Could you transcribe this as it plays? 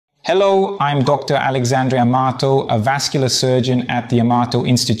Hello, I'm Dr. Alexandre Amato, a vascular surgeon at the Amato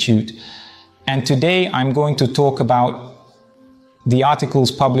Institute. And today I'm going to talk about the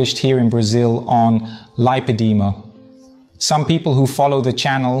articles published here in Brazil on lipedema. Some people who follow the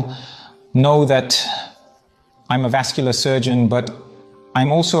channel know that I'm a vascular surgeon, but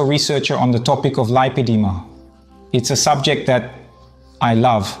I'm also a researcher on the topic of lipedema. It's a subject that I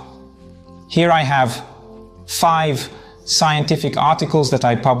love. Here I have 5 scientific articles that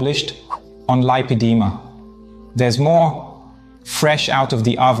I published on lipedema. There's more fresh out of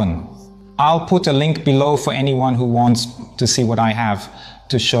the oven. I'll put a link below for anyone who wants to see what I have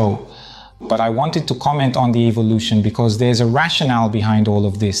to show. But I wanted to comment on the evolution because there's a rationale behind all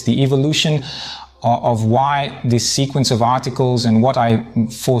of this. The evolution of why this sequence of articles and what I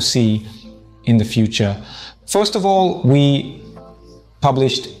foresee in the future. First of all, we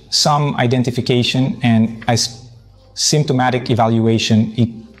published some identification and symptomatic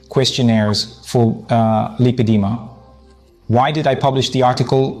evaluation questionnaires for lipedema. Why did I publish the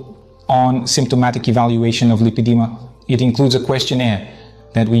article on symptomatic evaluation of lipedema? It includes a questionnaire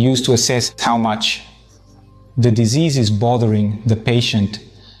that we use to assess how much the disease is bothering the patient.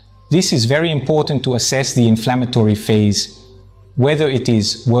 This is very important to assess the inflammatory phase, whether it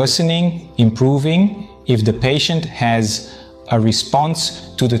is worsening, improving, if the patient has a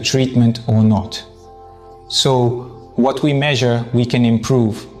response to the treatment or not. So what we measure, we can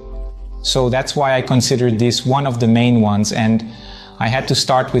improve. So that's why I considered this one of the main ones, and I had to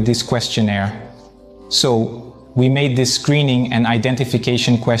start with this questionnaire. So we made this screening and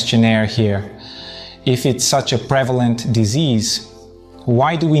identification questionnaire here. If it's such a prevalent disease,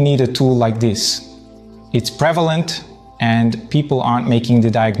 why do we need a tool like this? It's prevalent and people aren't making the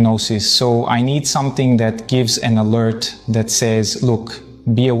diagnosis. So I need something that gives an alert that says, look,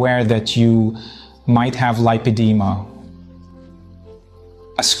 be aware that you might have lipedema.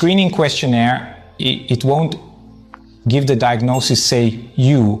 A screening questionnaire, it won't give the diagnosis, say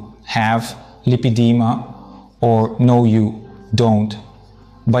you have lipedema or no you don't,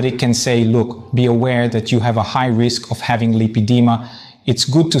 but it can say, look, be aware that you have a high risk of having lipedema. It's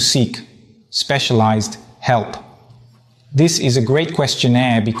good to seek specialized help. This is a great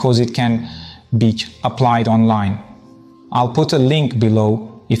questionnaire because it can be applied online. I'll put a link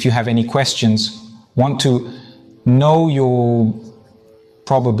below if you have any questions. Want to know your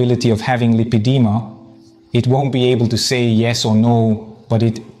probability of having lipedema, it won't be able to say yes or no, but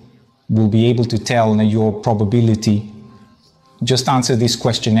it will be able to tell your probability. Just answer this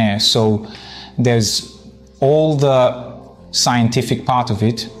questionnaire. So there's all the scientific part of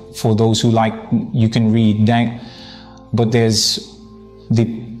it for those who like, you can read, but there's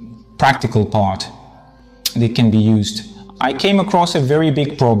the practical part that can be used. I came across a very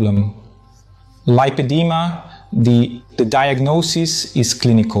big problem. Lipedema, the diagnosis is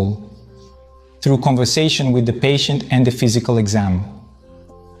clinical through conversation with the patient and the physical exam.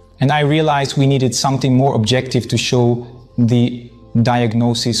 And I realized we needed something more objective to show the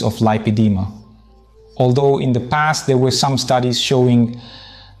diagnosis of lipedema. Although in the past there were some studies showing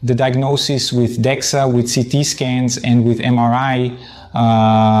the diagnosis with DEXA, with CT scans and with MRI,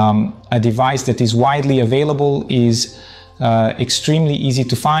 a device that is widely available, is extremely easy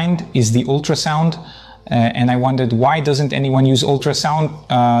to find, is the ultrasound. And I wondered, why doesn't anyone use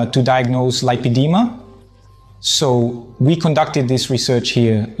ultrasound to diagnose lipedema? So we conducted this research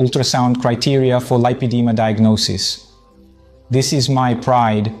here, ultrasound criteria for lipedema diagnosis. This is my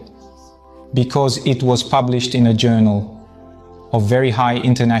pride because it was published in a journal of very high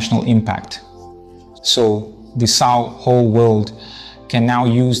international impact. So the whole world can now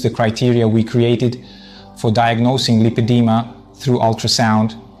use the criteria we created for diagnosing lipedema through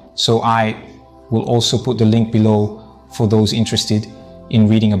ultrasound. So I will also put the link below for those interested in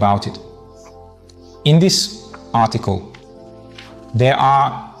reading about it. In this article, there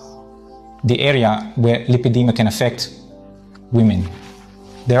are the area where lipedema can affect women.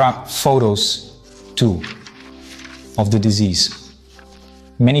 There are photos too of the disease.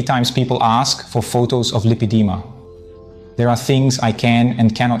 Many times people ask for photos of lipedema. There are things I can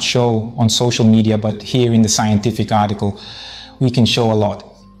and cannot show on social media, but here in the scientific article, we can show a lot.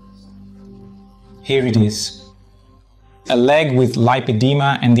 Here it is. A leg with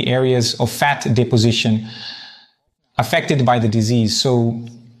lipedema and the areas of fat deposition affected by the disease. So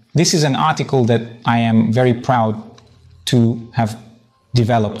this is an article that I am very proud to have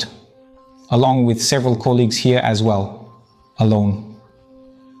developed, along with several colleagues here as well, alone.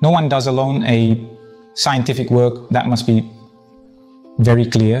 No one does alone a scientific work, that must be very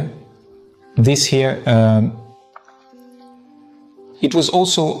clear. This here, it was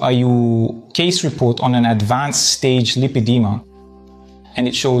also a case report on an advanced stage lipedema. and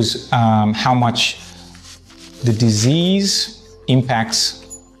it shows how much the disease impacts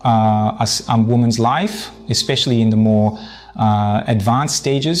a woman's life, especially in the more advanced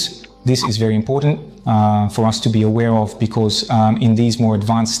stages. This is very important for us to be aware of, because in these more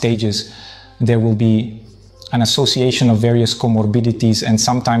advanced stages there will be an association of various comorbidities, and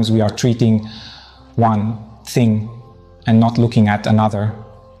sometimes we are treating one thing and not looking at another.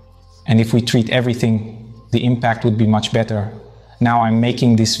 And if we treat everything, the impact would be much better. Now I'm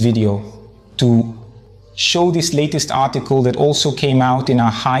making this video to show this latest article that also came out in a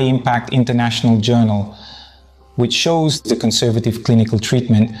high-impact international journal, which shows the conservative clinical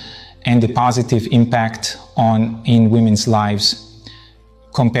treatment and the positive impact in women's lives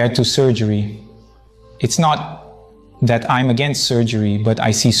compared to surgery. It's not that I'm against surgery, but I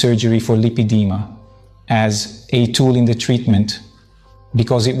see surgery for lipedema as a tool in the treatment,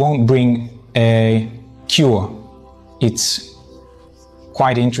 because it won't bring a cure. It's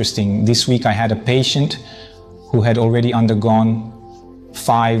quite interesting. This week I had a patient who had already undergone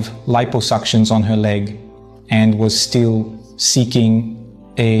 5 liposuctions on her leg and was still seeking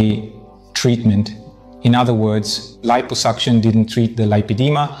a treatment. In other words, liposuction didn't treat the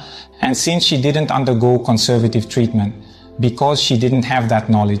lipedema, and since she didn't undergo conservative treatment, because she didn't have that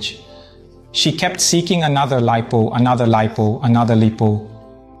knowledge, she kept seeking another lipo, another lipo, another lipo,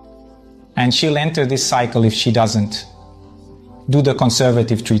 and she'll enter this cycle if she doesn't do the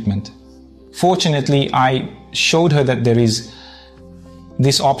conservative treatment. Fortunately, I showed her that there is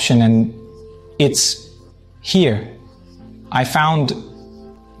this option, and it's here. I found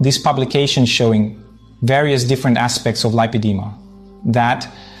this publication showing various different aspects of lipedema that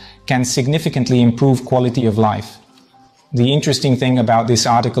can significantly improve quality of life. The interesting thing about this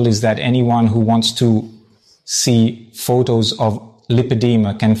article is that anyone who wants to see photos of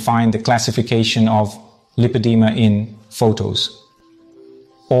lipedema can find the classification of lipedema in photos.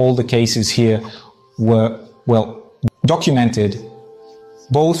 All the cases here were, well, documented,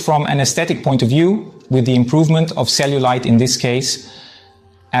 both from an aesthetic point of view, with the improvement of cellulite in this case,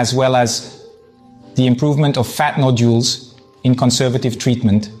 as well as the improvement of fat nodules in conservative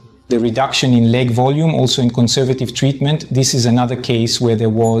treatment, the reduction in leg volume also in conservative treatment. This is another case where there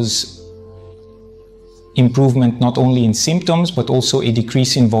was improvement not only in symptoms, but also a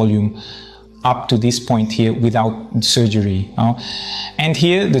decrease in volume up to this point here without surgery. And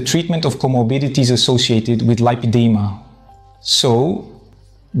here, the treatment of comorbidities associated with lipedema. So,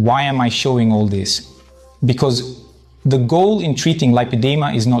 why am I showing all this? Because the goal in treating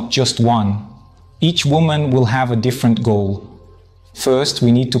lipedema is not just one. Each woman will have a different goal. First,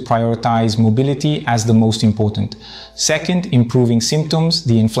 we need to prioritize mobility as the most important. Second, improving symptoms,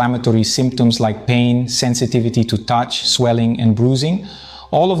 the inflammatory symptoms like pain, sensitivity to touch, swelling, and bruising.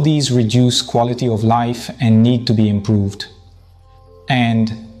 All of these reduce quality of life and need to be improved.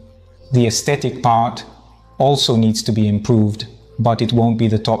 And the aesthetic part also needs to be improved, but it won't be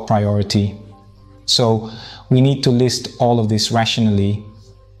the top priority. So we need to list all of this rationally,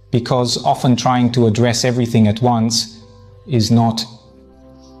 because often trying to address everything at once is not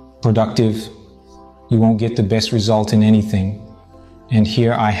productive. You won't get the best result in anything. And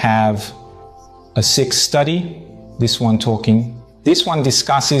here I have a 6th study, this one talking. This one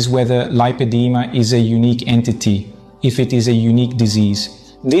discusses whether lipedema is a unique entity, if it is a unique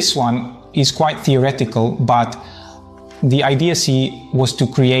disease. This one is quite theoretical, but the idea was to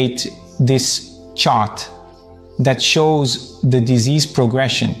create this chart that shows the disease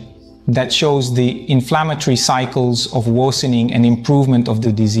progression, that shows the inflammatory cycles of worsening and improvement of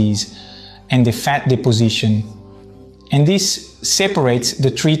the disease, and the fat deposition. And this separates the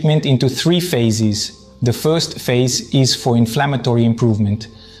treatment into 3 phases. The first phase is for inflammatory improvement.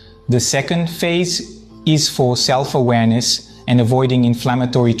 The second phase is for self-awareness and avoiding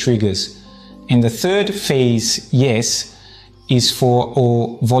inflammatory triggers. And the third phase, yes, is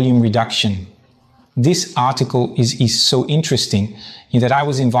for volume reduction. This article is so interesting in that I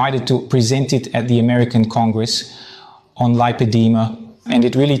was invited to present it at the American Congress on lipedema, and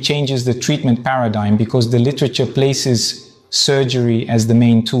it really changes the treatment paradigm, because the literature places surgery as the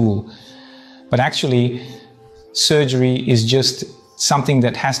main tool. But actually, surgery is just something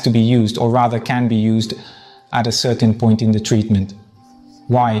that has to be used, or rather can be used at a certain point in the treatment.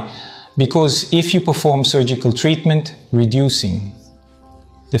 Why? Because if you perform surgical treatment, reducing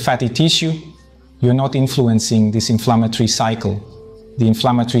the fatty tissue, you're not influencing this inflammatory cycle. The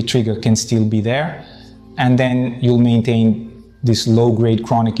inflammatory trigger can still be there, and then you'll maintain this low-grade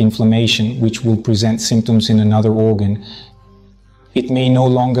chronic inflammation, which will present symptoms in another organ. It may no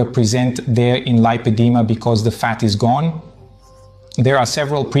longer present there in lipedema because the fat is gone, There are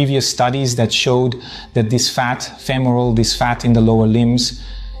several previous studies that showed that this fat, femoral, this fat in the lower limbs,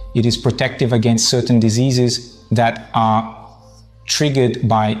 it is protective against certain diseases that are triggered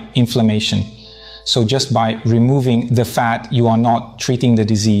by inflammation. So just by removing the fat, you are not treating the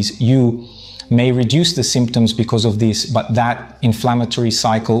disease. You may reduce the symptoms because of this, but that inflammatory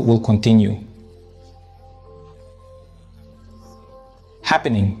cycle will continue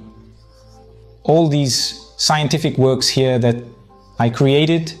happening. All these scientific works here that I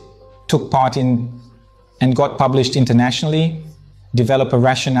created, took part in, and got published internationally, develop a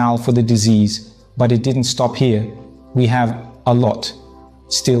rationale for the disease, but it didn't stop here. We have a lot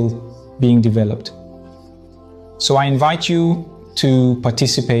still being developed. So I invite you to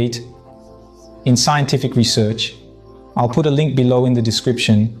participate in scientific research. I'll put a link below in the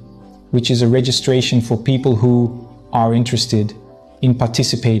description, which is a registration for people who are interested in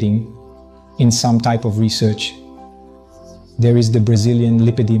participating in some type of research. There is the Brazilian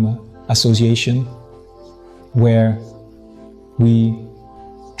Lipedema Association, where we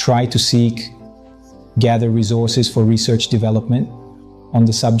try to gather resources for research development on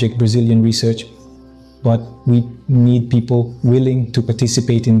the subject Brazilian research, but we need people willing to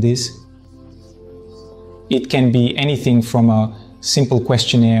participate in this. It can be anything from a simple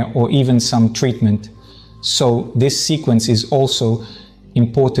questionnaire or even some treatment. So this sequence is also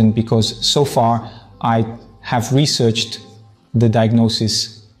important because so far I have researched the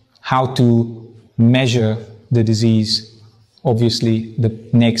diagnosis, how to measure the disease. Obviously, the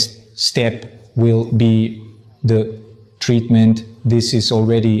next step will be the treatment. This is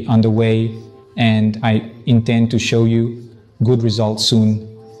already underway, and I intend to show you good results soon.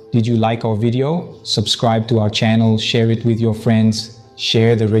 Did you like our video? Subscribe to our channel, share it with your friends,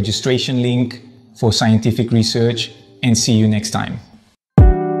 share the registration link for scientific research, and see you next time.